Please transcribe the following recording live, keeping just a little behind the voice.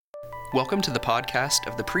Welcome to the podcast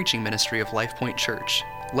of the preaching ministry of Life Point Church,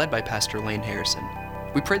 led by Pastor Lane Harrison.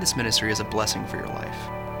 We pray this ministry is a blessing for your life.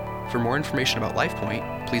 For more information about Life Point,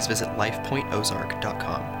 please visit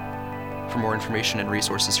lifepointozark.com. For more information and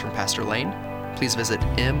resources from Pastor Lane, please visit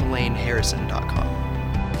mlaneharrison.com.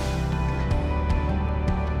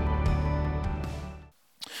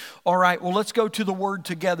 All right, well, let's go to the Word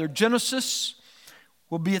together. Genesis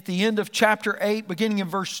will be at the end of chapter 8, beginning in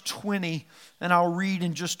verse 20, and I'll read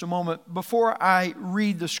in just a moment. Before I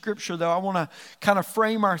read the scripture, though, I want to kind of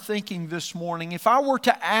frame our thinking this morning. If I were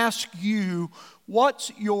to ask you,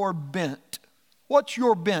 what's your bent? What's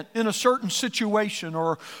your bent in a certain situation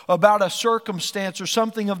or about a circumstance or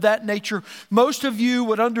something of that nature? Most of you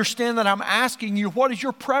would understand that I'm asking you, what is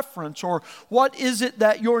your preference, or what is it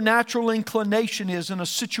that your natural inclination is in a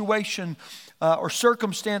situation or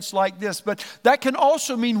circumstance like this? But that can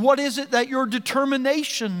also mean, what is it that your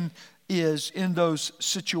determination is in those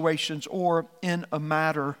situations or in a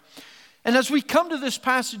matter? And as we come to this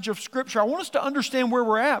passage of Scripture, I want us to understand where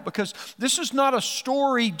we're at, because this is not a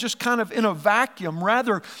story just kind of in a vacuum.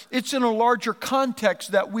 Rather, it's in a larger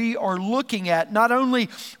context that we are looking at, not only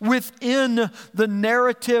within the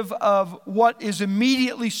narrative of what is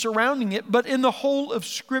immediately surrounding it, but in the whole of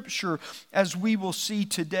Scripture, as we will see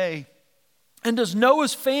today. And as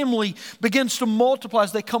Noah's family begins to multiply,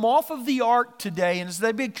 as they come off of the ark today, and as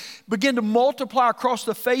they begin to multiply across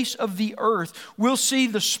the face of the earth, we'll see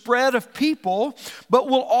the spread of people, but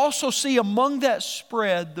we'll also see among that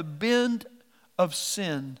spread the bend of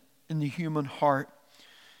sin in the human heart.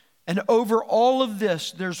 And over all of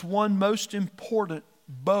this, there's one most important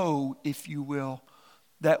bow, if you will,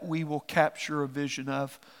 that we will capture a vision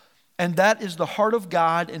of. And that is the heart of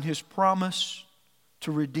God and His promise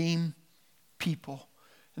to redeem people.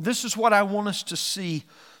 And this is what I want us to see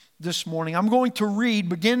this morning. I'm going to read,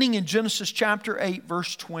 beginning in Genesis chapter 8,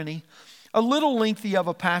 verse 20, a little lengthy of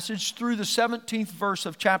a passage through the 17th verse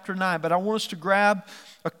of chapter 9, but I want us to grab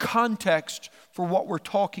a context for what we're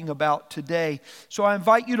talking about today. So I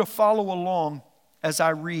invite you to follow along as I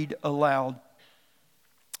read aloud.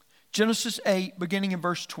 Genesis 8, beginning in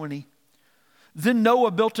verse 20. Then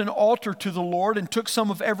Noah built an altar to the Lord and took some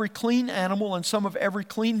of every clean animal and some of every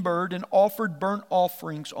clean bird and offered burnt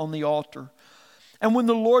offerings on the altar. And when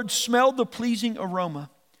the Lord smelled the pleasing aroma,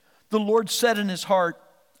 the Lord said in His heart,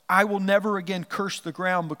 I will never again curse the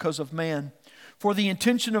ground because of man, for the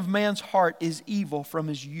intention of man's heart is evil from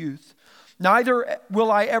his youth. Neither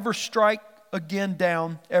will I ever strike again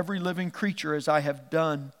down every living creature as I have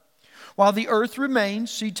done. While the earth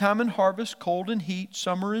remains, seedtime and harvest, cold and heat,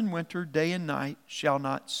 summer and winter, day and night shall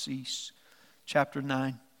not cease. Chapter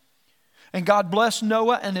 9. And God blessed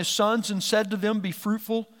Noah and his sons and said to them, be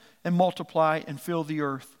fruitful and multiply and fill the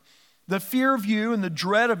earth. The fear of you and the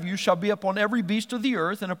dread of you shall be upon every beast of the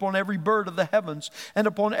earth and upon every bird of the heavens and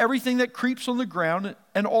upon everything that creeps on the ground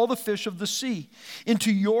and all the fish of the sea.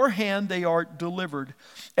 Into your hand they are delivered.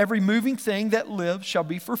 Every moving thing that lives shall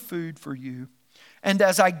be for food for you. And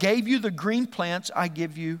as I gave you the green plants, I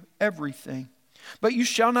give you everything. But you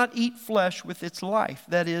shall not eat flesh with its life,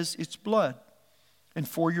 that is, its blood. And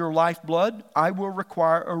for your lifeblood, I will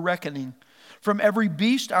require a reckoning. From every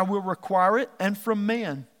beast I will require it, and from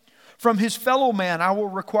man. From his fellow man I will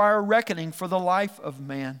require a reckoning for the life of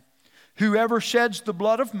man. Whoever sheds the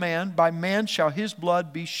blood of man, by man shall his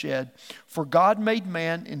blood be shed. For God made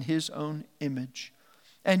man in His own image.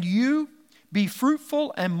 And you, be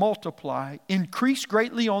fruitful and multiply, increase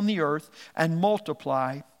greatly on the earth and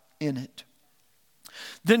multiply in it.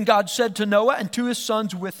 Then God said to Noah and to his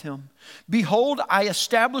sons with him, behold, I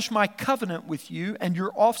establish my covenant with you and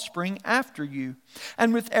your offspring after you,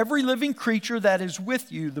 and with every living creature that is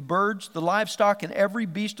with you, the birds, the livestock, and every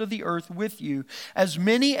beast of the earth with you, as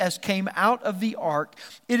many as came out of the ark.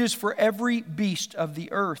 It is for every beast of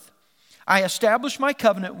the earth. I establish my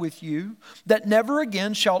covenant with you, that never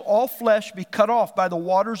again shall all flesh be cut off by the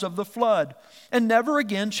waters of the flood, and never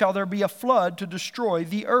again shall there be a flood to destroy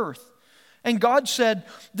the earth. And God said,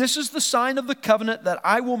 this is the sign of the covenant that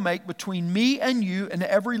I will make between me and you and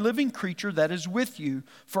every living creature that is with you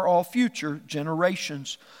for all future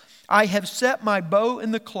generations. I have set my bow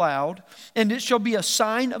in the cloud, and it shall be a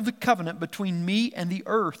sign of the covenant between me and the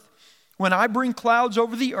earth. When I bring clouds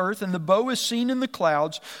over the earth and the bow is seen in the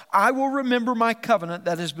clouds, I will remember my covenant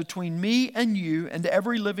that is between me and you and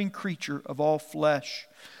every living creature of all flesh.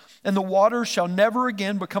 And the waters shall never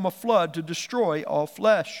again become a flood to destroy all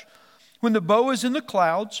flesh. When the bow is in the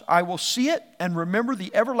clouds, I will see it and remember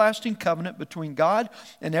the everlasting covenant between God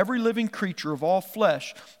and every living creature of all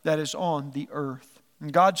flesh that is on the earth.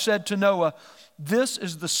 And God said to Noah, this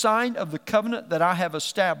is the sign of the covenant that I have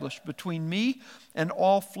established between me and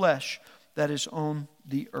all flesh that is on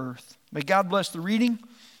the earth. May God bless the reading,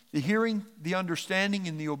 the hearing, the understanding,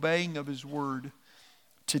 and the obeying of His word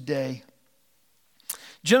today.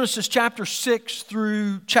 Genesis chapter 6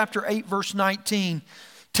 through chapter 8, verse 19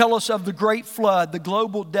 tell us of the great flood, the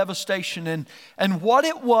global devastation, and what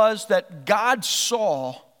it was that God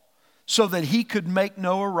saw so that He could make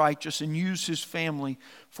Noah righteous and use his family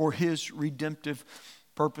for His redemptive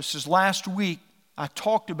purposes. Last week, I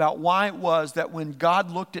talked about why it was that when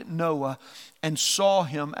God looked at Noah and saw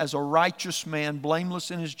him as a righteous man,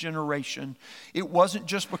 blameless in his generation, it wasn't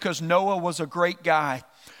just because Noah was a great guy,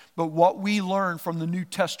 but what we learn from the New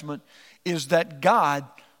Testament is that God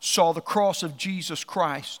saw the cross of Jesus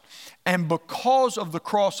Christ. And because of the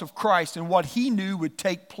cross of Christ and what He knew would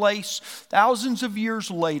take place thousands of years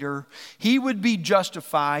later, He would be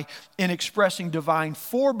justified in expressing divine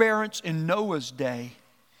forbearance in Noah's day.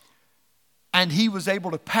 And He was able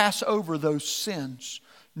to pass over those sins,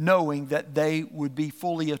 knowing that they would be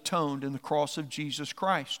fully atoned in the cross of Jesus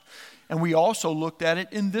Christ. And we also looked at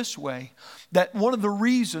it in this way, that one of the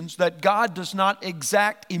reasons that God does not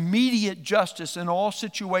exact immediate justice in all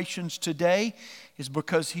situations today is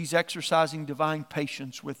because He's exercising divine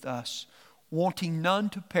patience with us, wanting none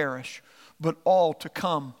to perish, but all to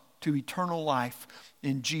come to eternal life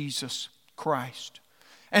in Jesus Christ.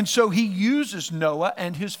 And so He uses Noah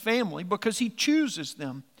and his family because He chooses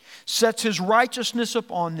them, sets His righteousness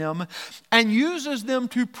upon them, and uses them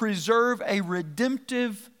to preserve a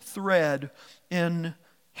redemptive thread in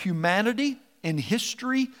humanity, in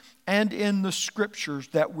history, and in the scriptures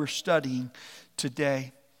that we're studying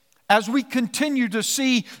today. As we continue to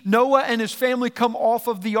see Noah and his family come off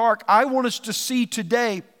of the ark, I want us to see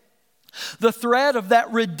today the thread of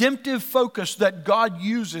that redemptive focus that God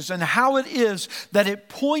uses and how it is that it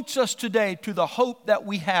points us today to the hope that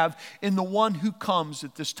we have in the one who comes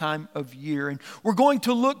at this time of year. And we're going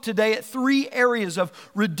to look today at three areas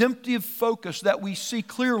of redemptive focus that we see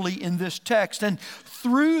clearly in this text. And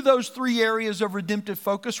through those three areas of redemptive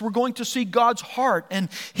focus, we're going to see God's heart and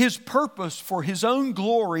His purpose for His own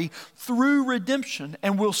glory through redemption.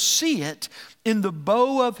 And we'll see it in the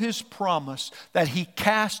bow of His promise that He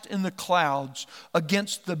cast in the clouds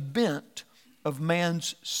against the bent of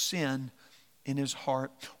man's sin in his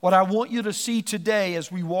heart. What I want you to see today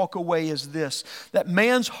as we walk away is this, that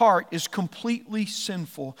man's heart is completely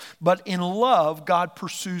sinful, but in love, God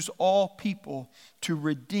pursues all people to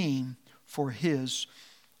redeem for His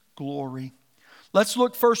glory. Let's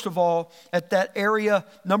look first of all at that area,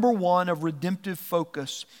 number one, of redemptive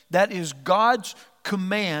focus. That is God's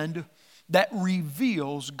command that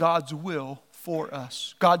reveals God's will for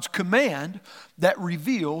us. God's command that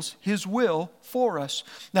reveals His will for us.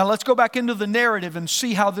 Now let's go back into the narrative and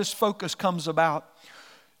see how this focus comes about.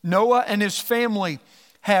 Noah and his family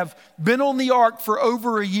have been on the ark for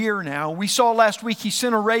over a year now. We saw last week he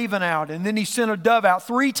sent a raven out, and then he sent a dove out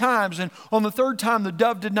 3 times, and on the 3rd time the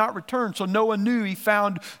dove did not return. So Noah knew he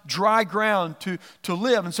found dry ground to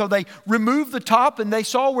live. And so they removed the top, and they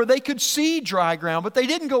saw where they could see dry ground, but they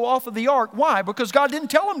didn't go off of the ark. Why? Because God didn't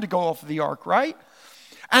tell them to go off of the ark, right?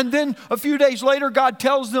 And then a few days later, God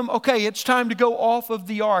tells them, okay, it's time to go off of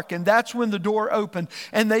the ark. And that's when the door opened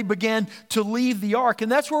and they began to leave the ark. And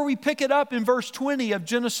that's where we pick it up in verse 20 of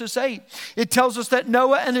Genesis 8. It tells us that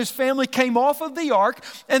Noah and his family came off of the ark,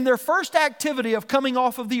 and their first activity of coming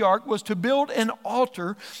off of the ark was to build an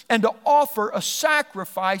altar and to offer a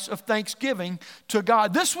sacrifice of thanksgiving to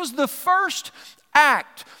God. This was the first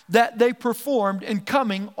act that they performed in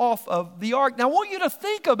coming off of the ark. Now I want you to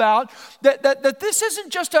think about that this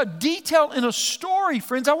isn't just a detail in a story,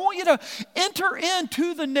 friends. I want you to enter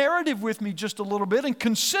into the narrative with me just a little bit and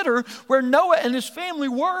consider where Noah and his family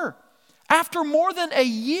were. After more than a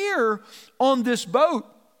year on this boat,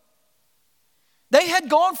 they had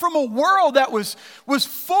gone from a world that was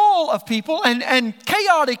full of people and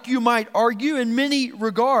chaotic, you might argue, in many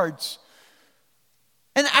regards.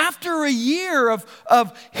 And after a year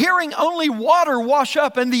of hearing only water wash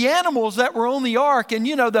up and the animals that were on the ark and,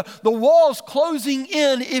 the walls closing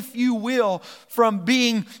in, if you will, from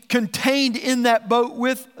being contained in that boat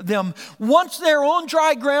with them. Once they're on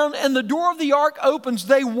dry ground and the door of the ark opens,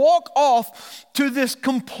 they walk off to this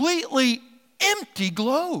completely empty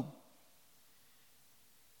globe.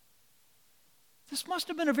 This must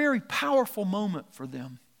have been a very powerful moment for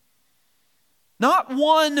them. Not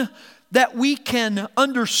one that we can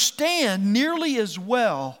understand nearly as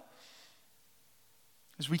well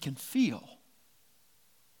as we can feel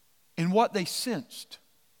in what they sensed,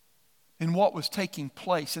 in what was taking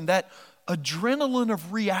place, and that adrenaline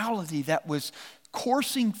of reality that was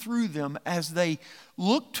coursing through them as they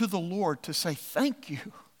looked to the Lord to say, thank you.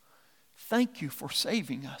 thank you for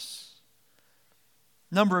saving us.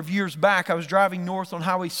 A number of years back, I was driving north on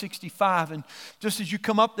Highway 65, and just as you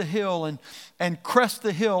come up the hill and crest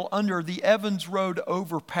the hill under the Evans Road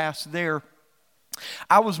overpass there,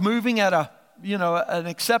 I was moving at an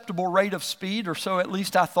acceptable rate of speed, or so at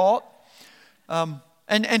least I thought,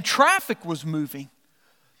 and traffic was moving.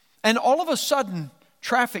 And all of a sudden,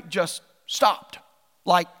 traffic just stopped,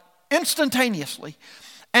 like instantaneously.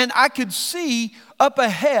 And I could see up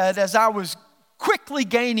ahead as I was quickly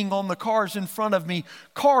gaining on the cars in front of me,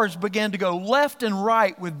 cars began to go left and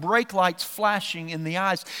right with brake lights flashing in the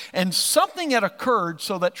eyes. And something had occurred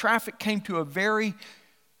so that traffic came to a very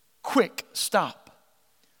quick stop.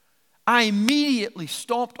 I immediately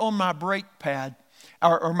stomped on my brake pad,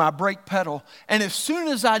 or my brake pedal, and as soon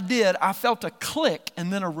as I did, I felt a click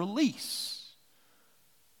and then a release.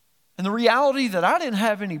 And the reality that I didn't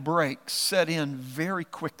have any brakes set in very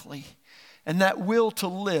quickly. And that will to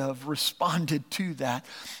live responded to that.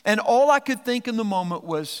 And all I could think in the moment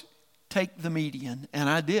was, take the median. And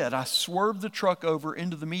I did. I swerved the truck over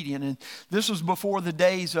into the median. And this was before the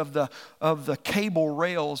days of the cable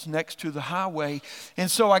rails next to the highway. And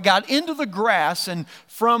so I got into the grass, and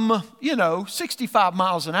from, 65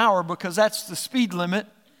 miles an hour, because that's the speed limit.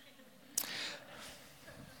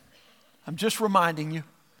 I'm just reminding you.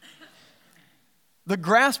 The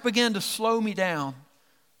grass began to slow me down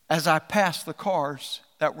as I passed the cars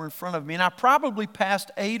that were in front of me. And I probably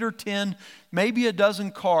passed 8 or 10, maybe a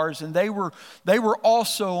dozen cars, and they were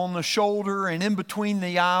also on the shoulder and in between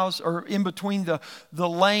the aisles, or in between the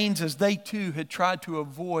lanes, as they too had tried to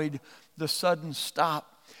avoid the sudden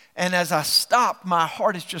stop. And as I stopped, my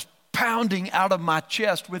heart is just pounding out of my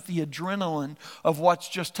chest with the adrenaline of what's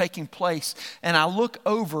just taking place. And I look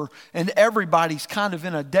over, and everybody's kind of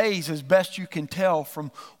in a daze, as best you can tell,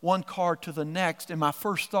 from one car to the next. And my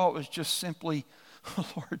first thought was just simply,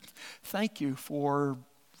 Lord, thank you for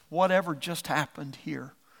whatever just happened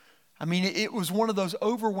here. I mean, it was one of those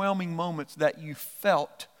overwhelming moments that you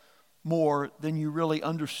felt more than you really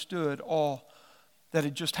understood all that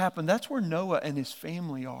had just happened. That's where Noah and his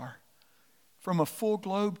family are. From a full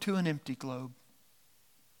globe to an empty globe.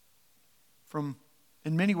 From,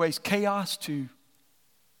 in many ways, chaos to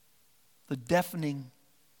the deafening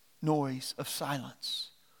noise of silence.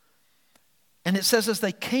 And it says as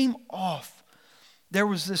they came off, there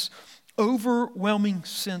was this overwhelming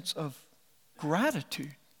sense of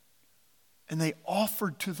gratitude. And they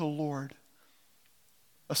offered to the Lord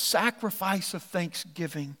a sacrifice of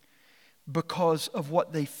thanksgiving because of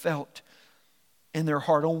what they felt in their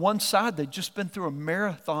heart. On one side, they'd just been through a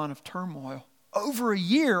marathon of turmoil. Over a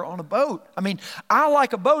year on a boat. I mean, I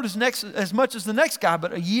like a boat as much as the next guy,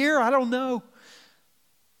 but a year, I don't know.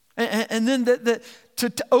 And then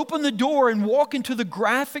to open the door and walk into the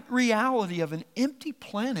graphic reality of an empty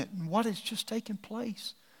planet and what has just taken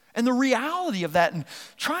place. And the reality of that, and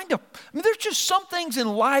there's just some things in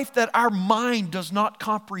life that our mind does not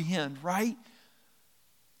comprehend, right?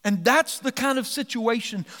 And that's the kind of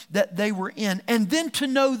situation that they were in. And then to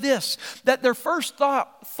know this, that their first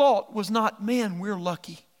thought was not, man, we're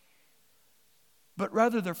lucky. But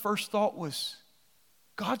rather their first thought was,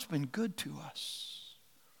 God's been good to us.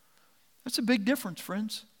 That's a big difference,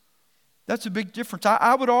 friends. That's a big difference.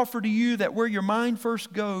 I would offer to you that where your mind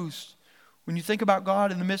first goes, when you think about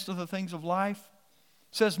God in the midst of the things of life,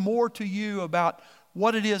 says more to you about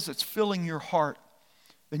what it is that's filling your heart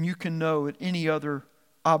than you can know at any other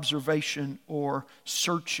observation or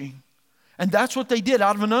searching. And that's what they did.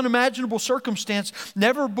 Out of an unimaginable circumstance,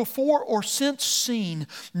 never before or since seen,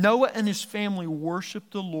 Noah and his family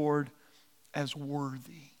worshiped the Lord as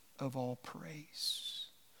worthy of all praise.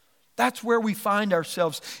 That's where we find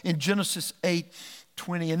ourselves in Genesis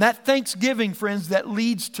 8:20. And that thanksgiving, friends, that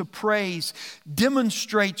leads to praise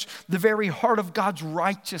demonstrates the very heart of God's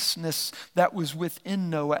righteousness that was within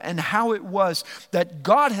Noah, and how it was that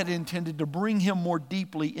God had intended to bring him more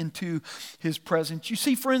deeply into his presence. You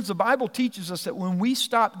see, friends, the Bible teaches us that when we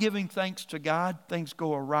stop giving thanks to God, things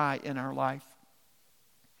go awry in our life.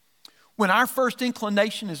 When our first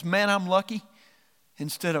inclination is, man, I'm lucky,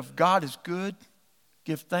 instead of God is good,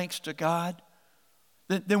 give thanks to God,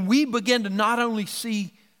 then we begin to not only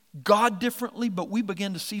see God differently, but we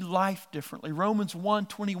begin to see life differently. Romans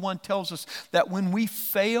 1:21 tells us that when we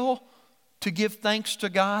fail to give thanks to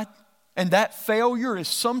God, and that failure is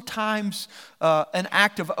sometimes an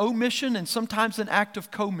act of omission and sometimes an act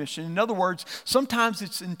of commission. In other words, sometimes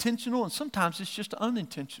it's intentional and sometimes it's just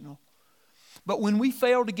unintentional. But when we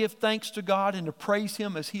fail to give thanks to God and to praise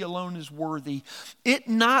Him as He alone is worthy, it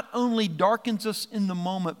not only darkens us in the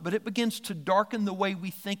moment, but it begins to darken the way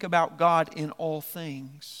we think about God in all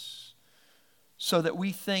things. So that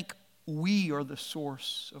we think we are the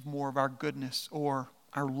source of more of our goodness or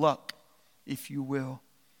our luck, if you will.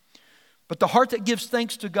 But the heart that gives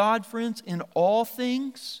thanks to God, friends, in all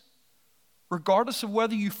things, regardless of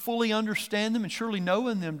whether you fully understand them, and surely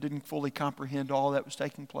Noah and them didn't fully comprehend all that was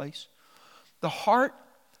taking place, the heart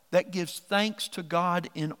that gives thanks to God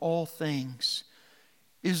in all things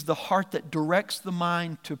is the heart that directs the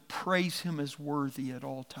mind to praise Him as worthy at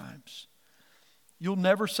all times. You'll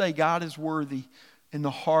never say God is worthy in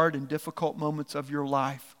the hard and difficult moments of your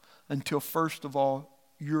life until, first of all,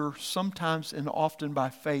 you're sometimes and often by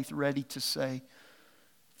faith ready to say,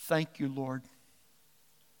 thank you, Lord.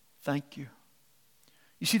 Thank you.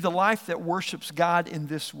 You see, the life that worships God in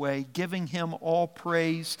this way, giving Him all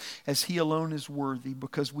praise as He alone is worthy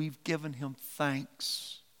because we've given Him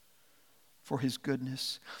thanks for His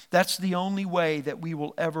goodness. That's the only way that we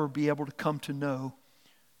will ever be able to come to know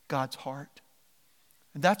God's heart.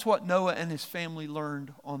 And that's what Noah and his family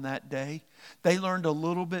learned on that day. They learned a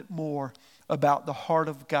little bit more about the heart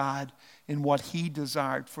of God and what He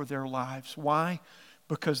desired for their lives. Why?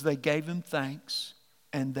 Because they gave Him thanks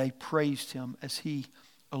and they praised Him as He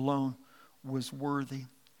alone was worthy.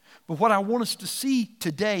 But what I want us to see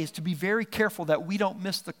today is to be very careful that we don't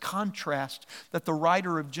miss the contrast that the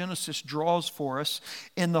writer of Genesis draws for us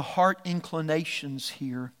in the heart inclinations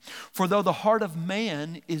here. For though the heart of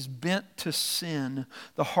man is bent to sin,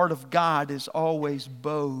 the heart of God is always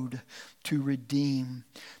bowed to redeem.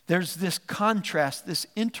 There's this contrast, this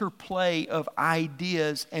interplay of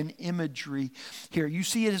ideas and imagery here. You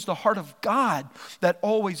see, it is the heart of God that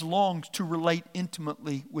always longs to relate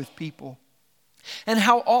intimately with people. And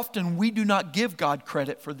how often we do not give God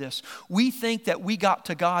credit for this. We think that we got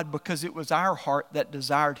to God because it was our heart that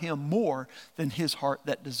desired Him more than His heart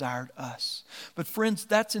that desired us. But friends,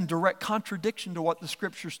 that's in direct contradiction to what the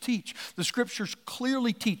Scriptures teach. The Scriptures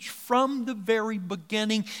clearly teach from the very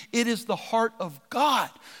beginning, it is the heart of God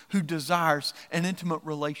who desires an intimate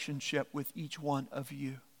relationship with each one of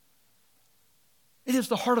you. It is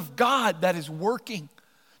the heart of God that is working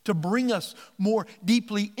to bring us more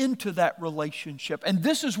deeply into that relationship. And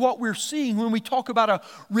this is what we're seeing when we talk about a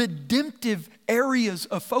redemptive areas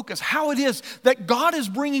of focus. How it is that God is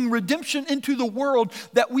bringing redemption into the world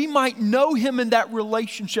that we might know Him in that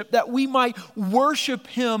relationship, that we might worship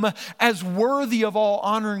Him as worthy of all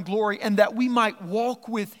honor and glory, and that we might walk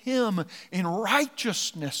with Him in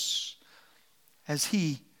righteousness as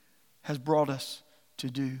He has brought us to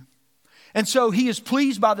do. And so He is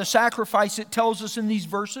pleased by the sacrifice, it tells us in these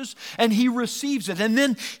verses, and He receives it. And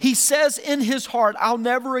then He says in His heart, I'll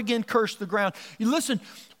never again curse the ground. You listen,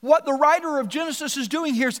 what the writer of Genesis is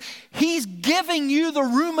doing here is he's giving you the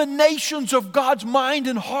ruminations of God's mind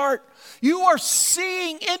and heart. You are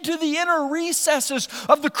seeing into the inner recesses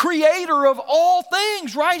of the Creator of all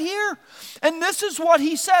things right here. And this is what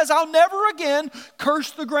He says, I'll never again curse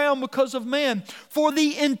the ground because of man. For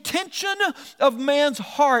the intention of man's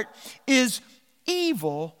heart is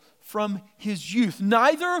evil from his youth.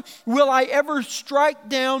 Neither will I ever strike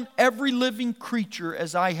down every living creature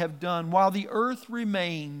as I have done. While the earth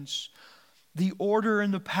remains, the order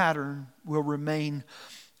and the pattern will remain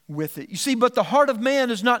with it. You see, but the heart of man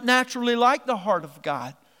is not naturally like the heart of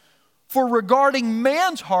God. For regarding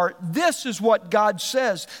man's heart, this is what God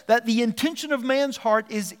says, that the intention of man's heart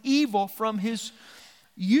is evil from his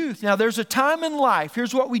youth. Now, there's a time in life,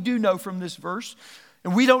 here's what we do know from this verse,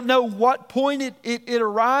 and we don't know what point it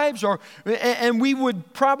arrives, and we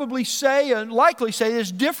would probably say, and likely say,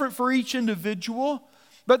 it's different for each individual.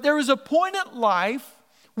 But there is a point in life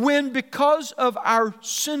when, because of our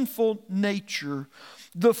sinful nature,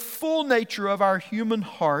 the full nature of our human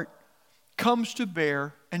heart comes to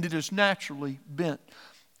bear, and it is naturally bent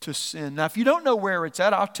to sin. Now, if you don't know where it's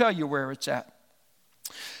at, I'll tell you where it's at.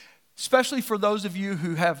 Especially for those of you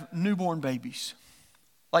who have newborn babies.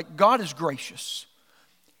 Like, God is gracious.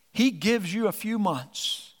 He gives you a few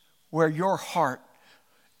months where your heart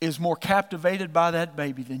is more captivated by that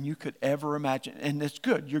baby than you could ever imagine. And it's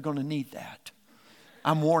good. You're going to need that.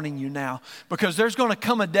 I'm warning you now. Because there's going to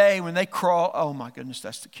come a day when they crawl. Oh my goodness,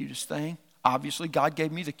 that's the cutest thing. Obviously, God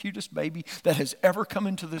gave me the cutest baby that has ever come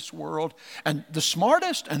into this world. And the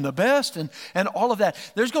smartest and the best and all of that.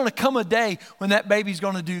 There's going to come a day when that baby's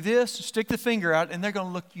going to do this, stick the finger out, and they're going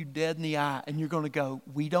to look you dead in the eye. And you're going to go,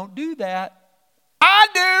 we don't do that. I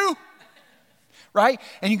do. Right?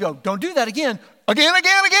 And you go, don't do that again. Again.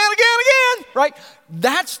 Right?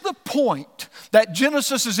 That's the point that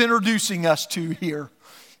Genesis is introducing us to here.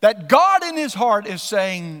 That God in His heart is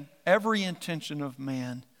saying every intention of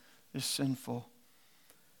man is sinful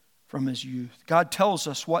from his youth. God tells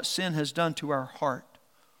us what sin has done to our heart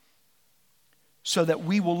so that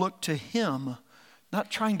we will look to Him not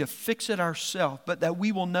trying to fix it ourselves, but that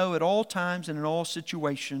we will know at all times and in all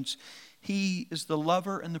situations, He is the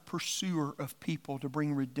lover and the pursuer of people to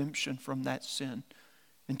bring redemption from that sin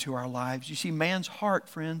into our lives. You see, man's heart,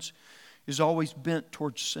 friends, is always bent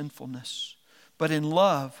towards sinfulness. But in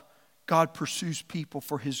love, God pursues people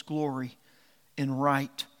for His glory in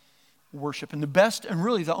right worship. And the best and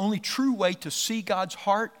really the only true way to see God's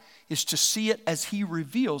heart is to see it as He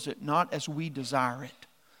reveals it, not as we desire it,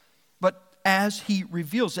 but as He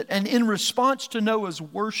reveals it. And in response to Noah's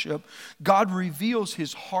worship, God reveals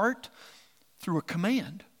His heart through a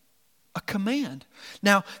command. A command.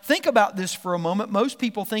 Now, think about this for a moment. Most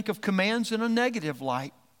people think of commands in a negative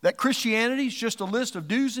light, that Christianity is just a list of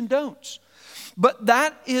do's and don'ts. But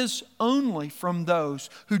that is only from those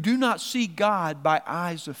who do not see God by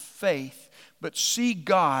eyes of faith, but see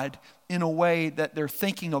God in a way that their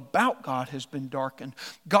thinking about God has been darkened.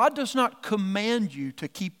 God does not command you to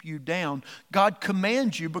keep you down. God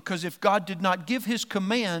commands you because if God did not give His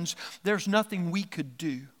commands, there's nothing we could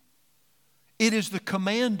do. It is the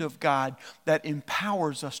command of God that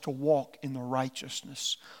empowers us to walk in the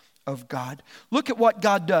righteousness of God. Look at what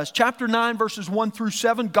God does. Chapter 9, verses 1 through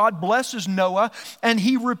 7, God blesses Noah and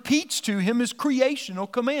He repeats to him His creational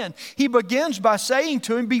command. He begins by saying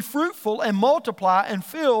to him, be fruitful and multiply and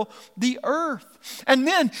fill the earth. And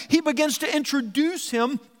then He begins to introduce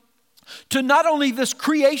him to not only this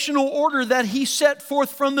creational order that He set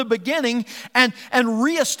forth from the beginning and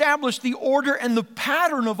reestablish the order and the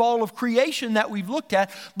pattern of all of creation that we've looked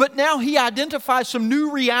at, but now He identifies some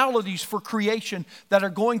new realities for creation that are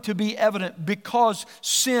going to be evident because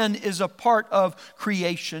sin is a part of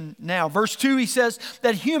creation now. Verse 2, He says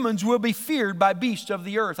that humans will be feared by beasts of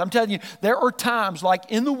the earth. I'm telling you, there are times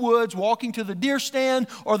like in the woods, walking to the deer stand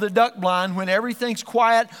or the duck blind when everything's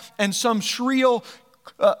quiet and some shriek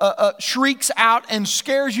shrieks out and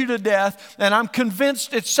scares you to death, and I'm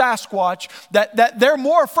convinced it's Sasquatch, that they're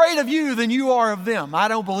more afraid of you than you are of them. I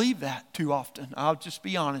don't believe that too often. I'll just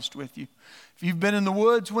be honest with you. If you've been in the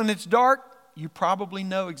woods when it's dark, you probably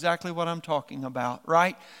know exactly what I'm talking about,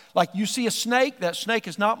 right? Like you see a snake, that snake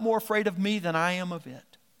is not more afraid of me than I am of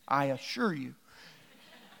it. I assure you.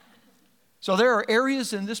 So there are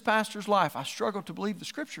areas in this pastor's life I struggle to believe the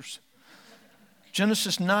Scriptures.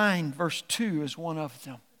 Genesis 9 verse 2 is one of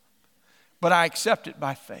them. But I accept it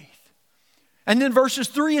by faith. And then verses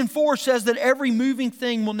 3 and 4 says that every moving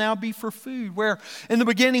thing will now be for food. Where in the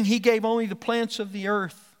beginning He gave only the plants of the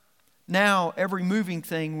earth. Now every moving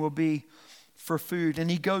thing will be for food.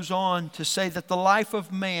 And He goes on to say that the life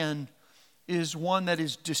of man is one that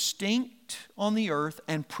is distinct on the earth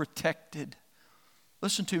and protected.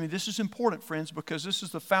 Listen to me, this is important, friends, because this is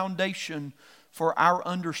the foundation for our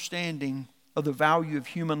understanding of the value of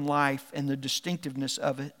human life and the distinctiveness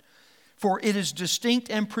of it. For it is distinct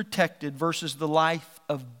and protected versus the life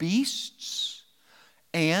of beasts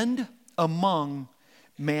and among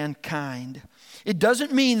mankind. It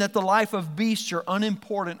doesn't mean that the life of beasts are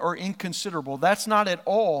unimportant or inconsiderable. That's not at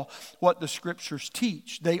all what the Scriptures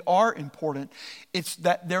teach. They are important. It's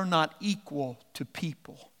that they're not equal to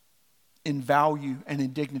people in value and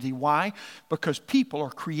in dignity. Why? Because people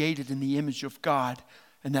are created in the image of God,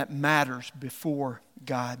 and that matters before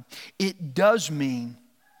God. It does mean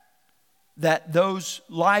that those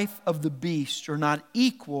life of the beast are not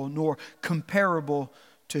equal nor comparable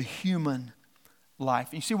to human life.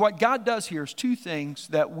 And you see, what God does here is two things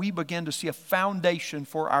that we begin to see a foundation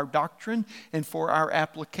for our doctrine and for our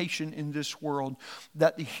application in this world.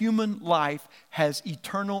 That the human life has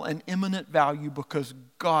eternal and imminent value because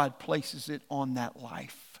God places it on that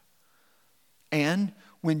life. And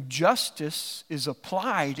when justice is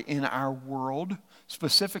applied in our world,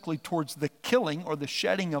 specifically towards the killing or the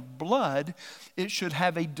shedding of blood, it should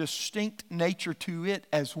have a distinct nature to it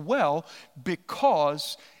as well,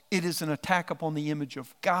 because it is an attack upon the image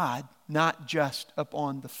of God, not just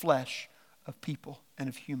upon the flesh of people and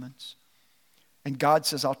of humans. And God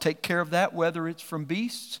says, I'll take care of that, whether it's from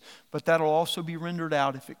beasts, but that'll also be rendered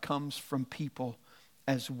out if it comes from people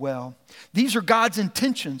as well. These are God's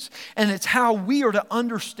intentions, and it's how we are to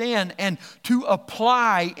understand and to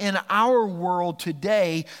apply in our world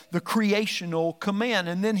today the creational command.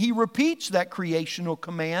 And then He repeats that creational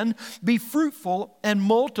command: be fruitful and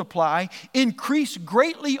multiply, increase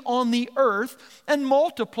greatly on the earth and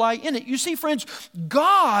multiply in it. You see, friends,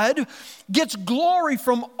 God gets glory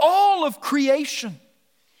from all of creation,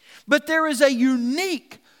 but there is a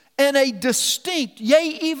unique and a distinct,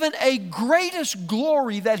 yea, even a greatest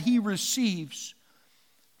glory that He receives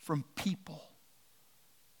from people.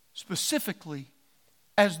 Specifically,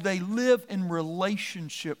 as they live in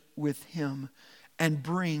relationship with Him and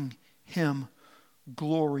bring Him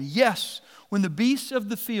glory. Yes, when the beasts of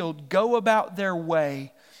the field go about their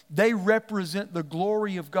way, they represent the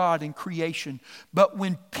glory of God in creation. But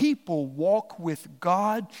when people walk with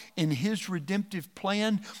God in His redemptive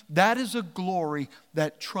plan, that is a glory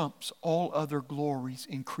that trumps all other glories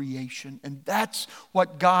in creation. And that's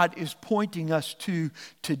what God is pointing us to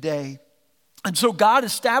today. And so God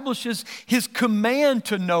establishes His command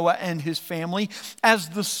to Noah and his family as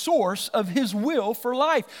the source of His will for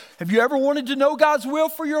life. Have you ever wanted to know God's will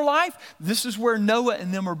for your life? This is where Noah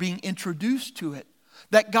and them are being introduced to it.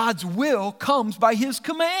 That God's will comes by His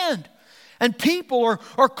command. And people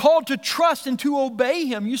are called to trust and to obey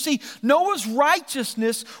Him. You see, Noah's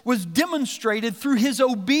righteousness was demonstrated through his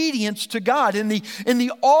obedience to God in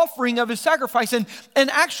the offering of his sacrifice. And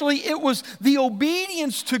actually, it was the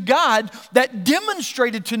obedience to God that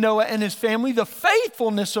demonstrated to Noah and his family the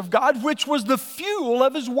faithfulness of God, which was the fuel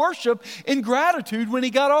of his worship in gratitude when he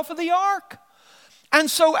got off of the ark. And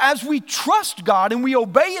so as we trust God and we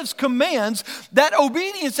obey His commands, that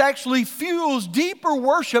obedience actually fuels deeper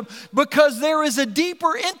worship because there is a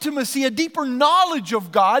deeper intimacy, a deeper knowledge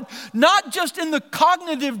of God, not just in the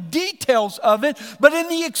cognitive details of it, but in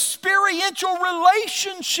the experiential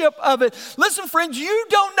relationship of it. Listen, friends, you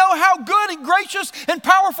don't know how good and gracious and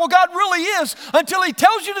powerful God really is until He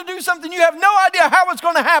tells you to do something. You have no idea how it's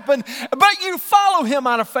going to happen, but you follow Him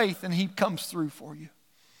out of faith and He comes through for you.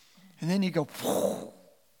 And then you go, whoa.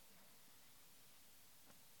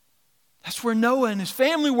 That's where Noah and his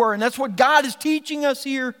family were, and that's what God is teaching us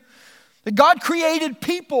here. That God created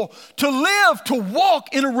people to live, to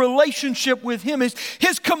walk in a relationship with Him.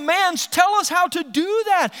 His commands tell us how to do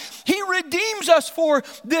that. He redeems us for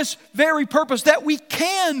this very purpose, that we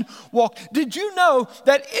can walk. Did you know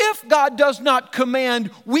that if God does not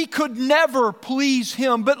command, we could never please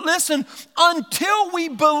Him? But listen, until we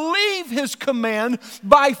believe His command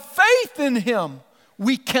by faith in Him,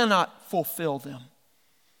 we cannot fulfill them.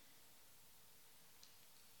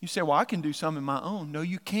 You say, well, I can do some in my own. No,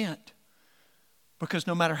 you can't. Because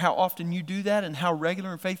no matter how often you do that and how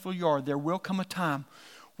regular and faithful you are, there will come a time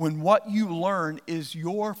when what you learn is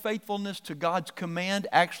your faithfulness to God's command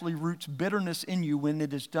actually roots bitterness in you when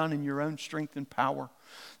it is done in your own strength and power.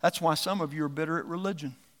 That's why some of you are bitter at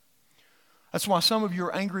religion. That's why some of you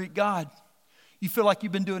are angry at God. You feel like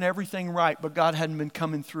you've been doing everything right, but God hadn't been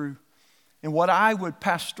coming through. And what I would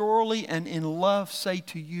pastorally and in love say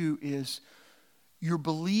to you is, you're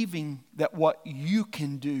believing that what you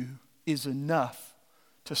can do is enough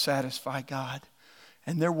to satisfy God.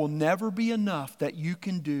 And there will never be enough that you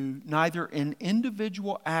can do, neither in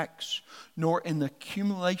individual acts nor in the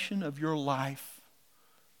accumulation of your life,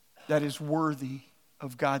 that is worthy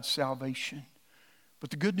of God's salvation.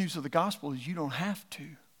 But the good news of the gospel is you don't have to,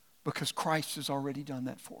 because Christ has already done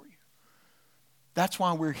that for you. That's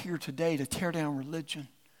why we're here today, to tear down religion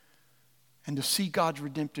and to see God's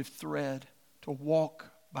redemptive thread, to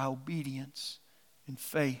walk by obedience and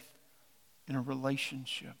faith in a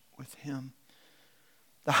relationship with Him.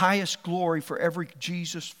 The highest glory for every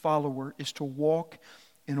Jesus follower is to walk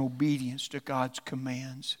in obedience to God's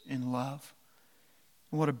commands in love.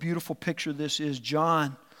 And what a beautiful picture this is.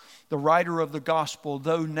 John, the writer of the gospel,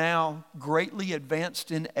 though now greatly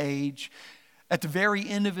advanced in age, at the very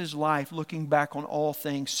end of his life, looking back on all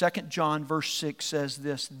things, 2 John verse 6 says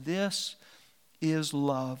this, "This is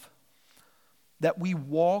love, that we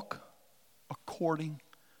walk according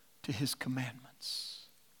to His commandments."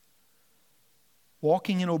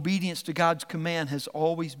 Walking in obedience to God's command has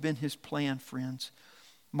always been His plan, friends.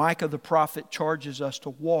 Micah the prophet charges us to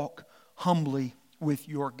walk humbly with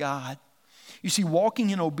your God. You see,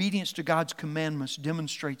 walking in obedience to God's commandments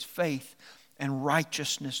demonstrates faith and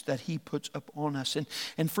righteousness that He puts upon us.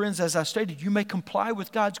 And friends, as I stated, you may comply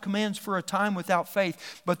with God's commands for a time without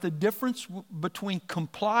faith, but the difference between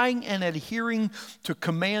complying and adhering to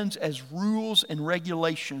commands as rules and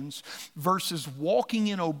regulations versus walking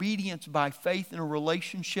in obedience by faith in a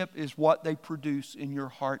relationship is what they produce in your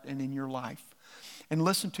heart and in your life. And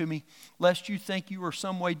listen to me, lest you think you are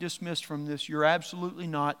some way dismissed from this, you're absolutely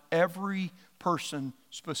not. Every person,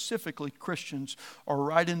 specifically Christians, are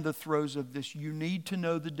right in the throes of this. You need to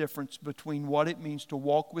know the difference between what it means to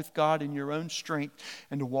walk with God in your own strength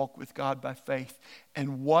and to walk with God by faith.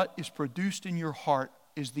 And what is produced in your heart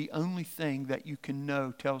is the only thing that you can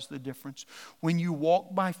know tells the difference. When you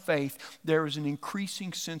walk by faith, there is an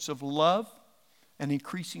increasing sense of love, an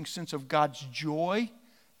increasing sense of God's joy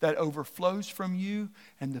that overflows from you,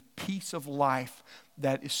 and the peace of life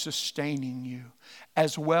that is sustaining you,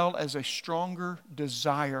 as well as a stronger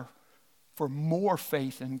desire for more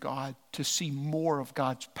faith in God, to see more of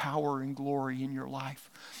God's power and glory in your life.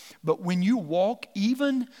 But when you walk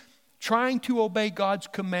even trying to obey God's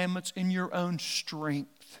commandments in your own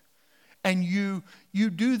strength, and you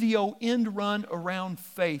do the old end run around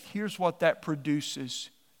faith, here's what that produces: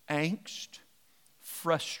 angst,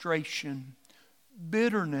 frustration,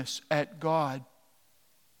 bitterness at God,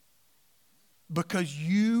 because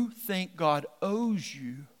you think God owes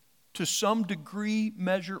you to some degree,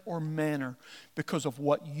 measure, or manner because of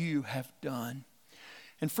what you have done.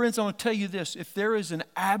 And friends, I want to tell you this: if there is an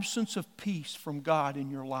absence of peace from God in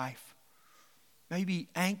your life, maybe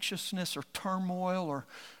anxiousness or turmoil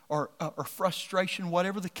or frustration,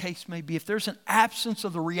 whatever the case may be, if there's an absence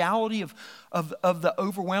of the reality of the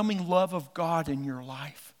overwhelming love of God in your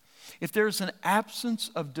life, if there's an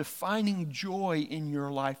absence of defining joy in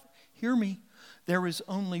your life, hear me, there is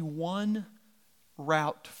only one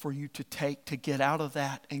route for you to take to get out of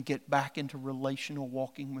that and get back into relational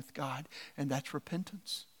walking with God, and that's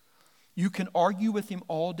repentance. You can argue with Him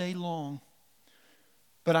all day long,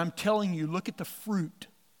 but I'm telling you, look at the fruit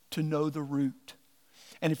to know the root.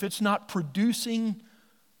 And if it's not producing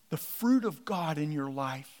the fruit of God in your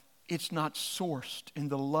life, it's not sourced in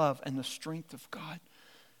the love and the strength of God.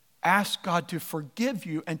 Ask God to forgive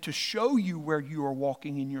you and to show you where you are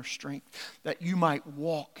walking in your strength, that you might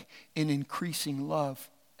walk in increasing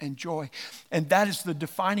love and joy. And that is the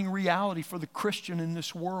defining reality for the Christian in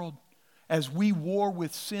this world. As we war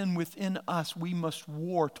with sin within us, we must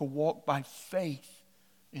war to walk by faith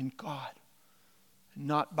in God,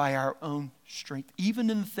 not by our own strength.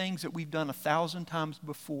 Even in the things that we've done 1,000 times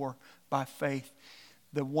before by faith,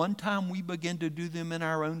 the one time we begin to do them in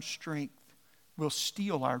our own strength, will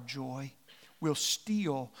steal our joy, will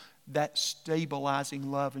steal that stabilizing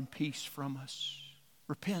love and peace from us.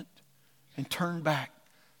 Repent and turn back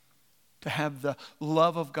to have the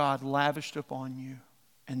love of God lavished upon you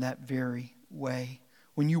in that very way.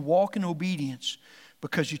 When you walk in obedience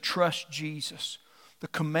because you trust Jesus, the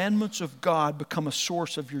commandments of God become a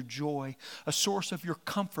source of your joy, a source of your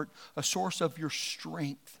comfort, a source of your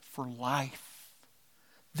strength for life.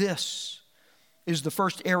 This is the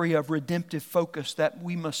first area of redemptive focus that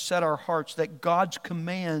we must set our hearts, that God's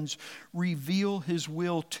commands reveal His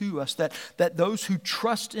will to us, that those who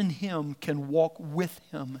trust in Him can walk with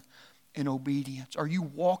Him in obedience. Are you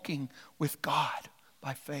walking with God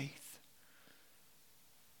by faith?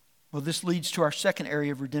 Well, this leads to our second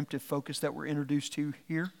area of redemptive focus that we're introduced to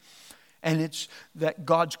here, and it's that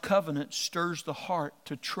God's covenant stirs the heart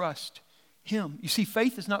to trust Him. You see,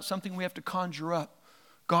 faith is not something we have to conjure up.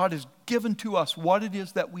 God has given to us what it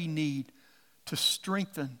is that we need to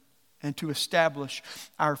strengthen and to establish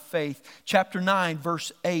our faith. Chapter 9,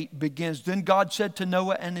 verse 8 begins, "Then God said to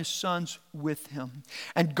Noah and his sons with him."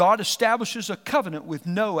 And God establishes a covenant with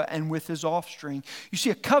Noah and with his offspring. You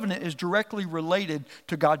see, a covenant is directly related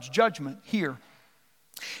to God's judgment here.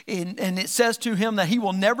 And it says to him that He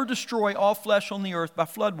will never destroy all flesh on the earth by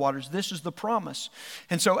floodwaters. This is the promise.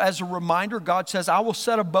 And so as a reminder, God says, "I will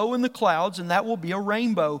set a bow in the clouds, and that will be a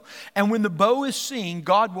rainbow. And when the bow is seen,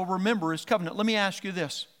 God will remember His covenant." Let me ask you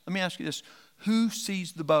this. Who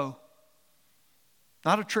sees the bow?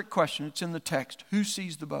 Not a trick question. It's in the text. Who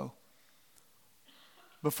sees the bow?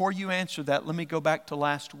 Before you answer that, let me go back to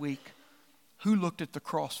last week. Who looked at the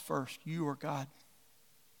cross first? You or God?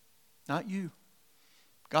 Not you.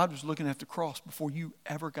 God was looking at the cross before you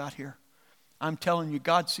ever got here. I'm telling you,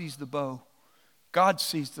 God sees the bow. God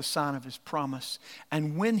sees the sign of His promise.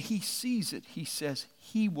 And when He sees it, He says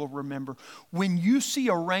He will remember. When you see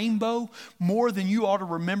a rainbow, more than you ought to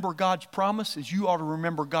remember God's promise is you ought to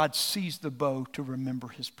remember God sees the bow to remember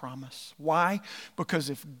His promise. Why? Because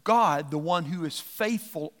if God, the one who is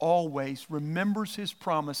faithful always, remembers His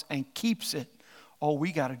promise and keeps it, all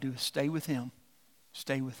we got to do is stay with Him.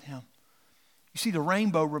 Stay with Him. You see, the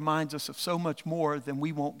rainbow reminds us of so much more than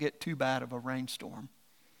we won't get too bad of a rainstorm.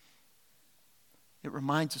 It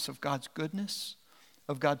reminds us of God's goodness,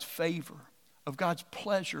 of God's favor, of God's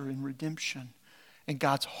pleasure in redemption, and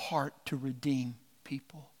God's heart to redeem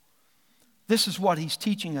people. This is what He's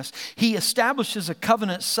teaching us. He establishes a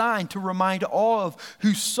covenant sign to remind all of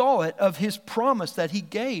who saw it of His promise that He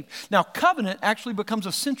gave. Now, covenant actually becomes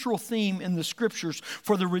a central theme in the Scriptures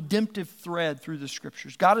for the redemptive thread through the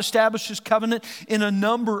Scriptures. God establishes covenant in a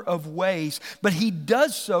number of ways, but He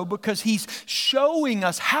does so because He's showing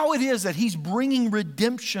us how it is that He's bringing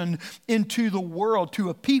redemption into the world to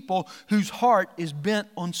a people whose heart is bent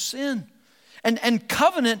on sin. And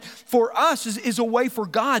covenant for us is a way for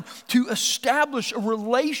God to establish a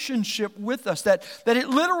relationship with us. That it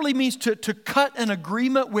literally means to cut an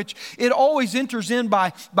agreement, which it always enters in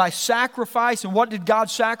by sacrifice. And what did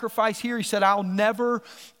God sacrifice here? He said, I'll never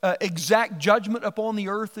exact judgment upon the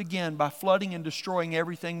earth again by flooding and destroying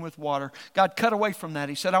everything with water. God cut away from that.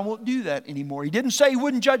 He said, I won't do that anymore. He didn't say he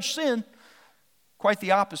wouldn't judge sin. Quite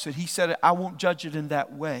the opposite. He said, I won't judge it in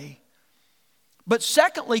that way. But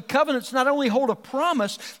secondly, covenants not only hold a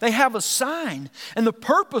promise, they have a sign. And the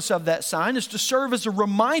purpose of that sign is to serve as a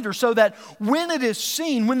reminder so that when it is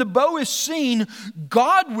seen, when the bow is seen,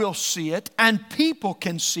 God will see it and people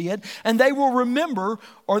can see it. And they will remember,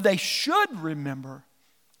 or they should remember,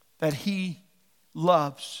 that He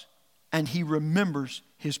loves and He remembers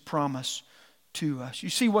His promise to us. You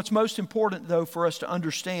see, what's most important, though, for us to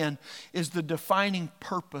understand is the defining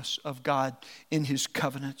purpose of God in His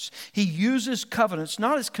covenants. He uses covenants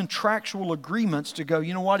not as contractual agreements to go,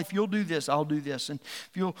 you know what, if you'll do this, I'll do this. And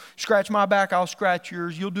if you'll scratch my back, I'll scratch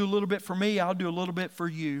yours. You'll do a little bit for me, I'll do a little bit for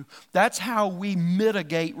you. That's how we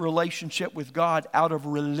mitigate relationship with God out of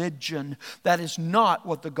religion. That is not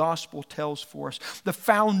what the gospel tells for us. The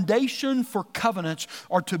foundation for covenants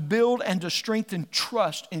are to build and to strengthen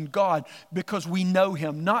trust in God because we know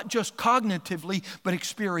Him, not just cognitively, but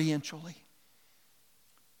experientially.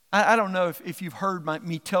 I don't know if you've heard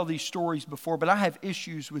me tell these stories before, but I have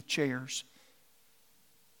issues with chairs.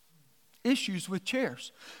 Issues with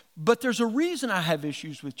chairs. But there's a reason I have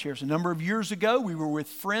issues with chairs. A number of years ago, we were with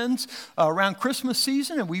friends around Christmas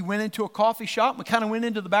season, and we went into a coffee shop. We kind of went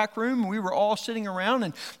into the back room, and we were all sitting around.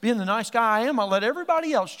 And being the nice guy I am, I let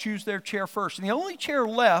everybody else choose their chair first. And the only chair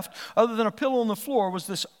left, other than a pillow on the floor, was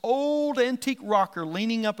this old antique rocker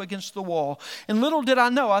leaning up against the wall. And little did I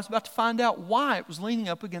know, I was about to find out why it was leaning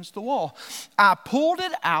up against the wall. I pulled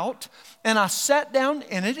it out, and I sat down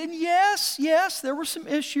in it. And yes, there were some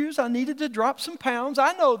issues. I needed to drop some pounds.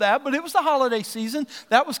 I know that, but it was the holiday season.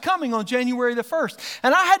 That was coming on January the 1st.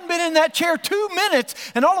 And I hadn't been in that chair 2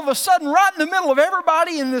 minutes, and all of a sudden, right in the middle of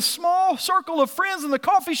everybody in this small circle of friends in the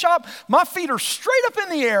coffee shop, my feet are straight up in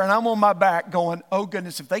the air, and I'm on my back going, oh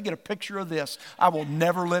goodness, if they get a picture of this, I will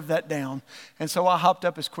never live that down. And so I hopped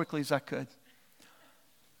up as quickly as I could.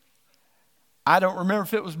 I don't remember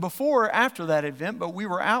if it was before or after that event, but we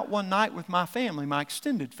were out one night with my family, my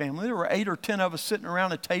extended family. There were 8 or 10 of us sitting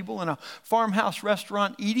around a table in a farmhouse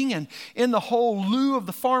restaurant eating, and in the whole lieu of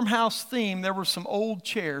the farmhouse theme, there were some old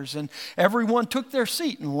chairs, and everyone took their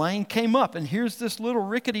seat, and Lane came up, and here's this little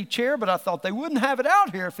rickety chair, but I thought they wouldn't have it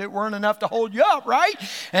out here if it weren't enough to hold you up, right?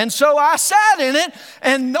 And so I sat in it,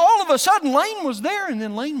 and all of a sudden, Lane was there, and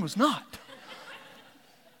then Lane was not.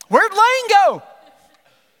 Where'd Lane go?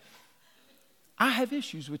 I have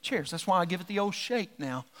issues with chairs. That's why I give it the old shake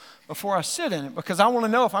now before I sit in it, because I want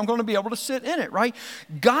to know if I'm going to be able to sit in it, right?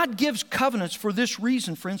 God gives covenants for this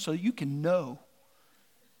reason, friends, so you can know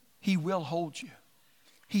He will hold you.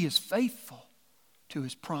 He is faithful to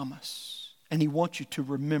His promise, and He wants you to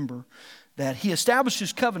remember that. He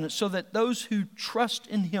establishes covenants so that those who trust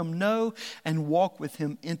in Him know and walk with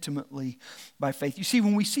Him intimately by faith. You see,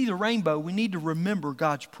 when we see the rainbow, we need to remember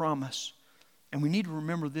God's promise, and we need to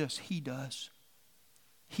remember this: He does.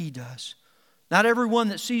 He does. Not everyone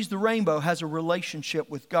that sees the rainbow has a relationship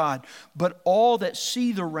with God, but all that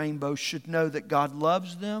see the rainbow should know that God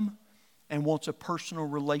loves them and wants a personal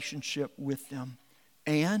relationship with them.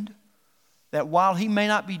 And that while He may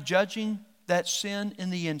not be judging that sin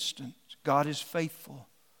in the instant, God is faithful.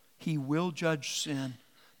 He will judge sin.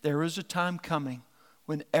 There is a time coming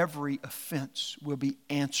when every offense will be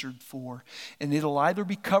answered for. And it'll either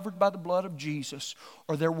be covered by the blood of Jesus,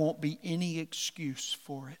 or there won't be any excuse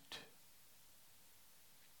for it.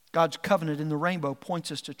 God's covenant in the rainbow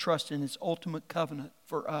points us to trust in His ultimate covenant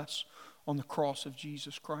for us on the cross of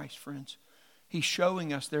Jesus Christ, friends. He's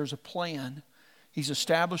showing us there's a plan. He's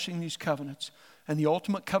establishing these covenants. And the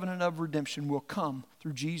ultimate covenant of redemption will come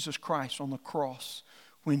through Jesus Christ on the cross,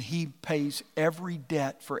 when He pays every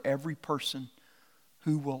debt for every person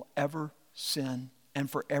who will ever sin, and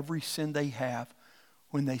for every sin they have,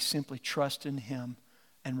 when they simply trust in Him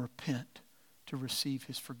and repent to receive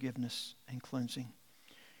His forgiveness and cleansing.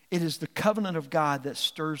 It is the covenant of God that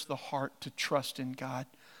stirs the heart to trust in God,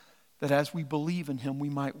 that as we believe in Him, we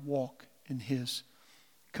might walk in His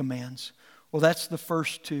commands. Well, that's the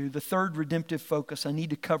first two. The third redemptive focus, I need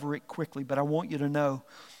to cover it quickly, but I want you to know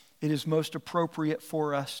it is most appropriate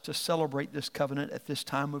for us to celebrate this covenant at this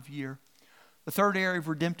time of year. The third area of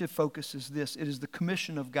redemptive focus is this: it is the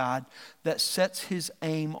commission of God that sets His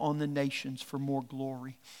aim on the nations for more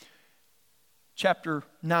glory. Chapter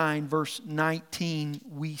 9, verse 19,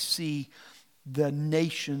 we see the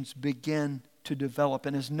nations begin to develop.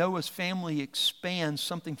 And as Noah's family expands,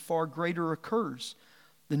 something far greater occurs.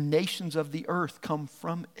 The nations of the earth come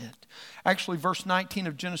from it. Actually, verse 19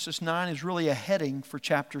 of Genesis 9 is really a heading for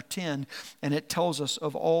chapter 10, and it tells us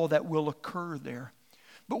of all that will occur there.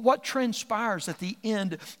 But what transpires at the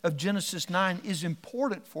end of Genesis 9 is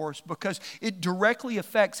important for us because it directly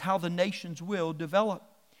affects how the nations will develop.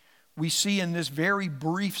 We see in this very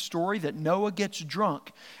brief story that Noah gets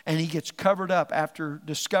drunk and he gets covered up after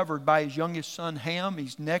discovered by his youngest son Ham.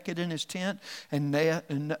 He's naked in his tent,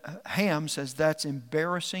 and Ham says that's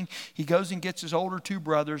embarrassing. He goes and gets his older two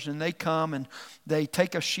brothers, and they come and they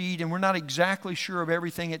take a sheet, and we're not exactly sure of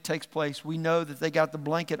everything that takes place. We know that they got the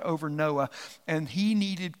blanket over Noah, and he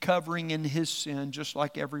needed covering in his sin just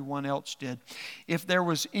like everyone else did. If there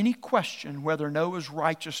was any question whether Noah's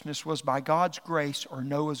righteousness was by God's grace or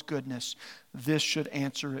Noah's goodness, this should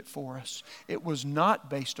answer it for us. It was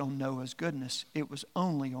not based on Noah's goodness. It was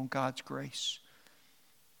only on God's grace.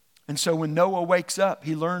 And so when Noah wakes up,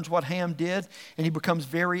 he learns what Ham did, and he becomes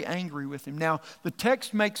very angry with him. Now, the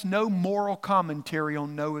text makes no moral commentary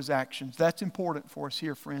on Noah's actions. That's important for us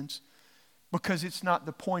here, friends, because it's not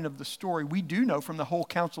the point of the story. We do know from the whole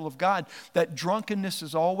counsel of God that drunkenness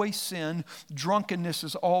is always sin. Drunkenness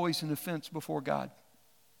is always an offense before God.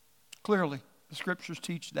 Clearly. The scriptures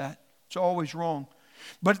teach that. It's always wrong.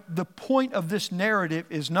 But the point of this narrative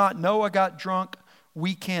is not Noah got drunk,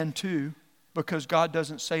 we can too, because God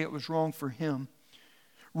doesn't say it was wrong for him.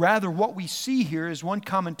 Rather, what we see here is one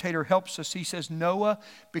commentator helps us. He says Noah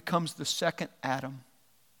becomes the second Adam.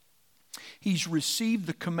 He's received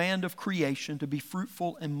the command of creation to be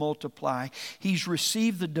fruitful and multiply. He's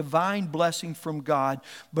received the divine blessing from God,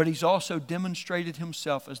 but he's also demonstrated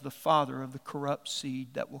himself as the father of the corrupt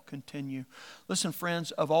seed that will continue. Listen,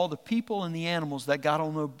 friends, of all the people and the animals that got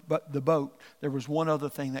on the boat, there was one other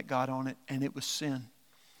thing that got on it, and it was sin.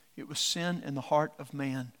 It was sin in the heart of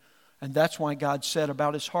man. And that's why God said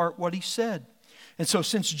about his heart what he said. And so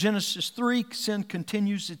since Genesis 3, sin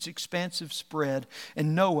continues its expansive spread,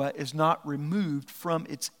 and Noah is not removed from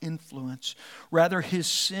its influence. Rather, his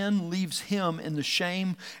sin leaves him in the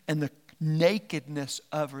shame and the nakedness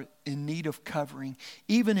of it, in need of covering,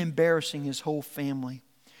 even embarrassing his whole family.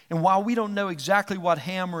 And while we don't know exactly what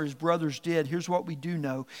Ham or his brothers did, here's what we do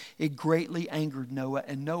know. It greatly angered Noah,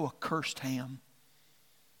 and Noah cursed Ham.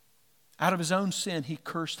 Out of his own sin, he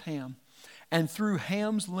cursed Ham. And through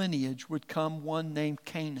Ham's lineage would come one named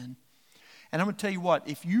Canaan. And I'm going to tell you what,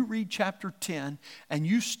 if you read chapter 10 and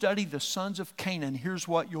you study the sons of Canaan, here's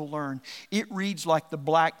what you'll learn. It reads like the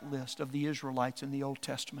blacklist of the Israelites in the Old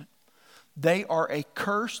Testament. They are a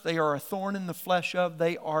curse. They are a thorn in the flesh of.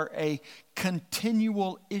 They are a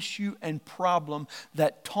continual issue and problem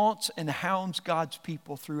that taunts and hounds God's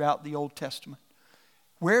people throughout the Old Testament.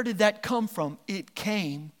 Where did that come from? It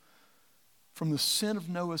came from the sin of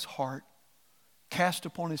Noah's heart, cast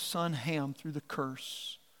upon his son Ham through the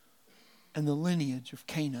curse, and the lineage of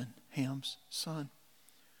Canaan, Ham's son.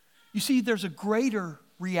 You see, there's a greater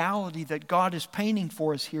reality that God is painting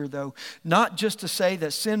for us here, though. Not just to say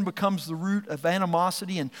that sin becomes the root of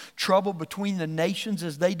animosity and trouble between the nations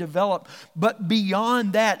as they develop, but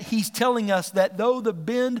beyond that, he's telling us that though the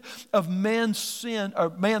bend of man's sin, or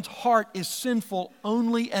man's heart is sinful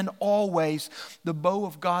only and always, the bow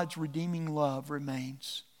of God's redeeming love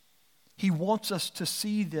remains. He wants us to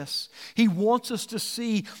see this. He wants us to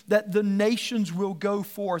see that the nations will go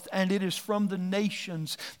forth, and it is from the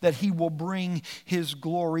nations that he will bring his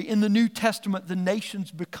glory. In the New Testament, the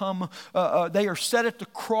nations become, they are set at the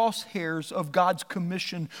crosshairs of God's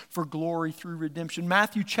commission for glory through redemption.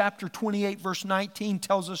 Matthew chapter 28, verse 19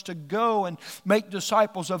 tells us to go and make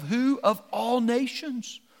disciples of who? Of all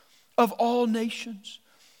nations. Of all nations.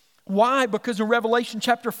 Why? Because in Revelation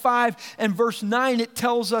chapter 5 and verse 9 it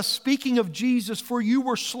tells us, speaking of Jesus, for you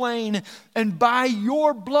were slain, and by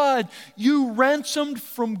your blood you ransomed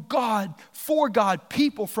from God, for God,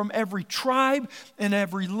 people from every tribe and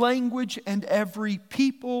every language and every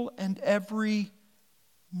people and every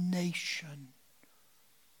nation.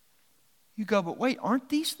 You go, but wait, aren't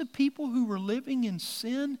these the people who were living in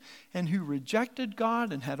sin and who rejected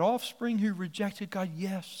God and had offspring who rejected God?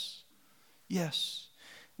 Yes, yes.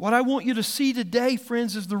 What I want you to see today,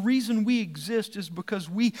 friends, is the reason we exist is because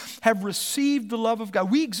we have received the love of God.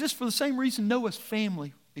 We exist for the same reason Noah's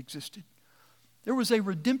family existed. There was a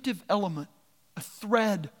redemptive element, a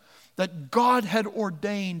thread that God had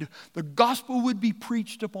ordained. The gospel would be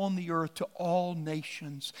preached upon the earth to all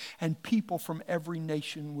nations, and people from every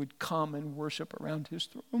nation would come and worship around his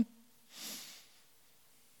throne.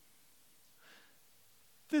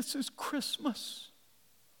 This is Christmas.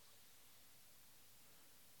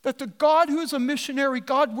 that the God who is a missionary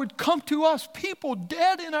God would come to us, people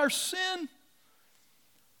dead in our sin.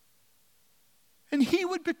 And He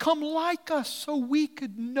would become like us so we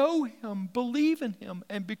could know Him, believe in Him,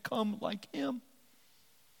 and become like Him.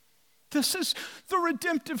 This is the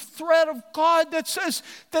redemptive thread of God that says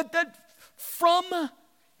that from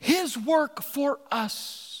His work for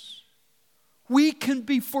us, we can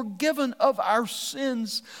be forgiven of our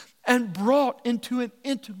sins and brought into an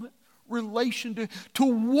intimate relation to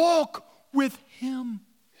walk with Him.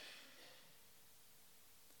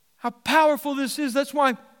 How powerful this is. That's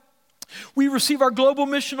why we receive our global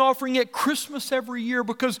mission offering at Christmas every year,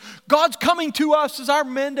 because God's coming to us as our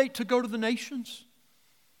mandate to go to the nations.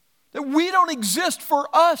 That we don't exist for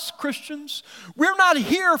us, Christians. We're not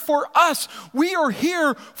here for us. We are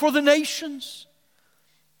here for the nations.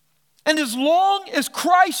 And as long as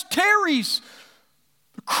Christ tarries,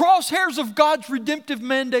 the crosshairs of God's redemptive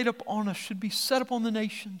mandate upon us should be set upon the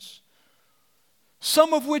nations,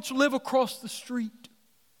 some of which live across the street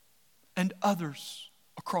and others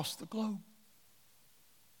across the globe.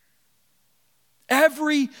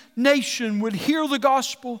 Every nation would hear the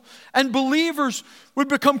gospel, and believers would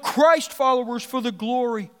become Christ followers for the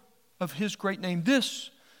glory of His great name.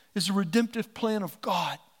 This is the redemptive plan of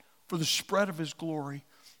God for the spread of His glory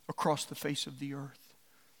across the face of the earth.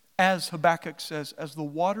 As Habakkuk says, as the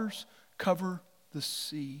waters cover the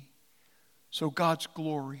sea, so God's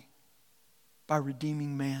glory by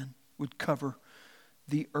redeeming man would cover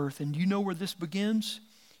the earth. And you know where this begins?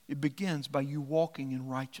 It begins by you walking in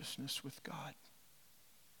righteousness with God.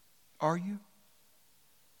 Are you?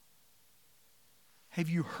 Have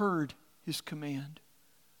you heard His command?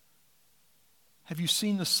 Have you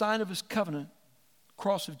seen the sign of His covenant,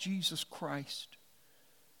 cross of Jesus Christ?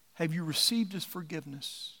 Have you received His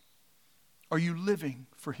forgiveness? Are you living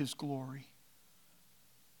for His glory?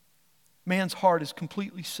 Man's heart is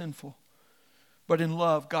completely sinful, but in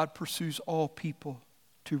love, God pursues all people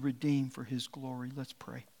to redeem for His glory. Let's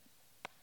pray.